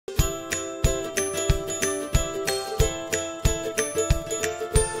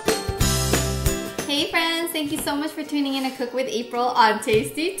thank you so much for tuning in to Cook with April on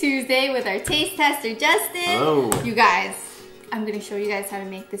Tasty Tuesday with our taste tester, Justin. Hello. You guys, I'm gonna show you guys how to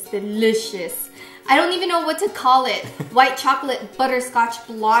make this delicious, I don't even know what to call it, White Chocolate Butterscotch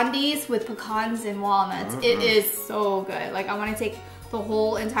Blondies with pecans and walnuts. It is so good. Like, I wanna take the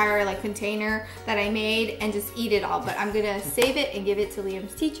whole entire container that I made and just eat it all, but I'm gonna save it and give it to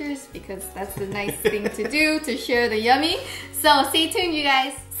Liam's teachers because that's the nice thing to do, to share the yummy. So stay tuned, you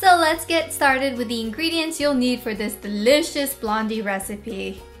guys. So let's get started with the ingredients you'll need for this delicious blondie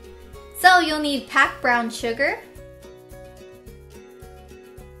recipe. So you'll need packed brown sugar,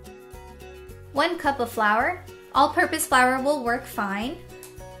 1 cup of flour. All-purpose flour will work fine.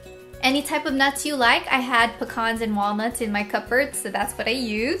 Any type of nuts you like. I had pecans and walnuts in my cupboard, so that's what I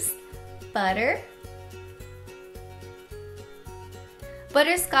used. Butter,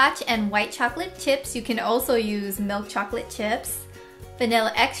 butterscotch and white chocolate chips. You can also use milk chocolate chips,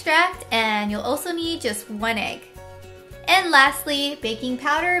 vanilla extract, and you'll also need just 1 egg. And lastly, baking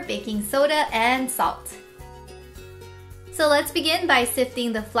powder, baking soda, and salt. So let's begin by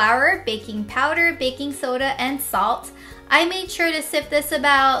sifting the flour, baking powder, baking soda, and salt. I made sure to sift this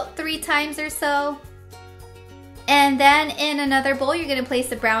about 3 times or so. And then in another bowl, you're gonna place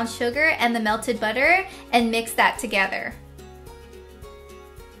the brown sugar and the melted butter and mix that together.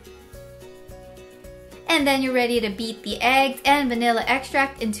 And then you're ready to beat the eggs and vanilla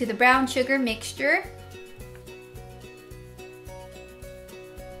extract into the brown sugar mixture.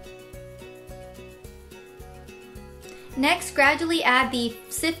 Next, gradually add the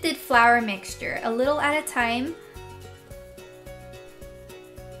sifted flour mixture, a little at a time.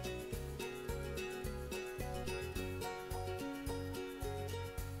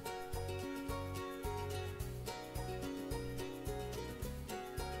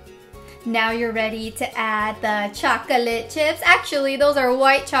 Now you're ready to add the chocolate chips. Actually, those are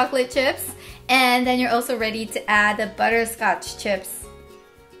white chocolate chips. And then you're also ready to add the butterscotch chips.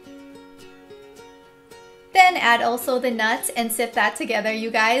 Then add also the nuts and sift that together, you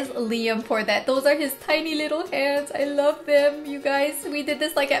guys. Liam poured that. Those are his tiny little hands. I love them, you guys. We did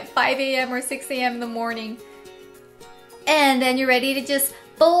this like at 5 a.m. or 6 a.m. in the morning. And then you're ready to just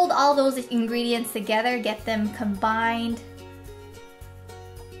fold all those ingredients together, get them combined.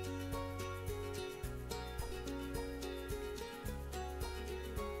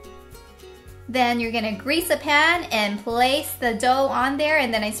 Then you're gonna grease a pan and place the dough on there,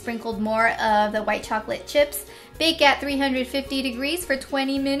 and then I sprinkled more of the white chocolate chips. Bake at 350 degrees for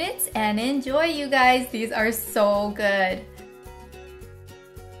 20 minutes and enjoy, you guys. These are so good.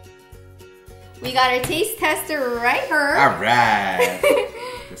 We got our taste tester right here. All right.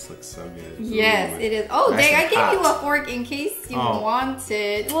 This looks so good. Yes, it is. Oh, nice, dang, I gave you a fork in case you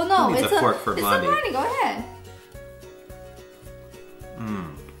wanted. Well, no, it's a fork for Blondie. It's a Blondie, go ahead.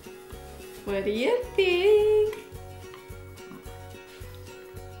 What do you think?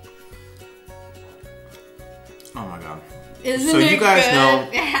 Oh my god. Isn't so it you guys good? know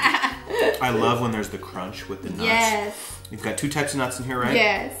I love when there's the crunch with the nuts. Yes. You've got 2 types of nuts in here, right?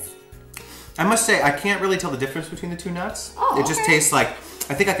 Yes. I must say, I can't really tell the difference between the 2 nuts. Oh, it just tastes like,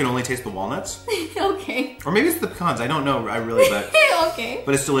 I think I can only taste the walnuts. Okay. Or maybe it's the pecans, I don't know, I really, but okay.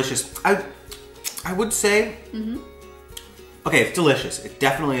 But it's delicious. I would say, okay, it's delicious. It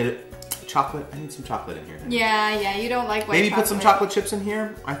definitely, chocolate, I need some chocolate in here. Yeah, you don't like white maybe chocolate. Put some chocolate chips in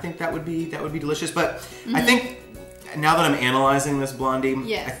here. I think that would be delicious. But I think now that I'm analyzing this Blondie,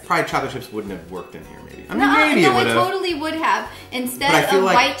 probably chocolate chips wouldn't have worked in here. Maybe. I mean, maybe it would have. No, it totally would have. Instead of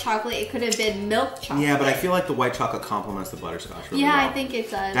white chocolate, it could have been milk chocolate. Yeah, but I feel like the white chocolate complements the butterscotch really well. I think it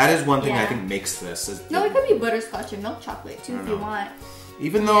does. That is one thing I think makes this. No, it could be butterscotch and milk chocolate too if you want.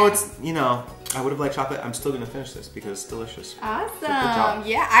 Even though it's, I would have liked chocolate, I'm still going to finish this because it's delicious. Awesome.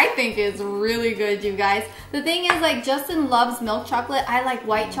 Yeah, I think it's really good, you guys. The thing is, like, Justin loves milk chocolate. I like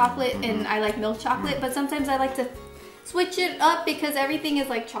white chocolate and I like milk chocolate, but sometimes I like to switch it up because everything is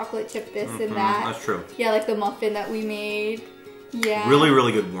like chocolate chip this and that. That's true. Yeah, like the muffin that we made. Yeah. Really,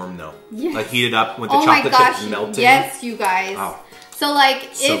 really good warm though. Yes. Like heated up with the chocolate chips melting. Yes, you guys. Wow. So like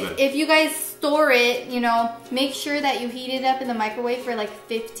So if you guys store it, make sure that you heat it up in the microwave for like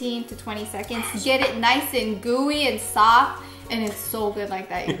 15 to 20 seconds. Get it nice and gooey and soft, and it's so good like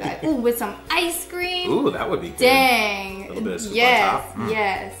that, you guys. Ooh, with some ice cream. Ooh, that would be good. Dang. A little bit of soup yes, on top.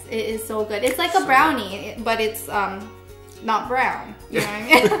 Yes, it is so good. It's like a brownie, but it's not brown. You know what I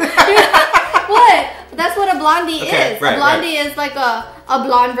mean? What? That's what a Blondie is. Right, a Blondie is like a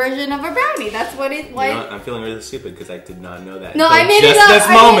blonde version of a brownie. That's what it. Like, I'm feeling really stupid because I did not know that. No, I made it up. Just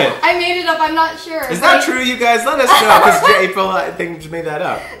this moment. I made it up. I'm not sure. Is that true, you guys? Let us know because April, I think, just made that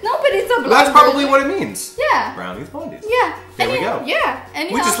up. No, but it's a blonde. That's probably what it means. Yeah. Brownies, Blondies. Yeah. There we go. Yeah.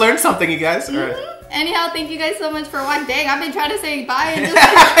 Anyhow. We just learned something, you guys. All right. Anyhow, thank you guys so much for watching. Dang, I've been trying to say bye and just...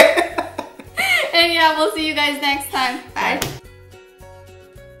 And yeah, we'll see you guys next time. Bye.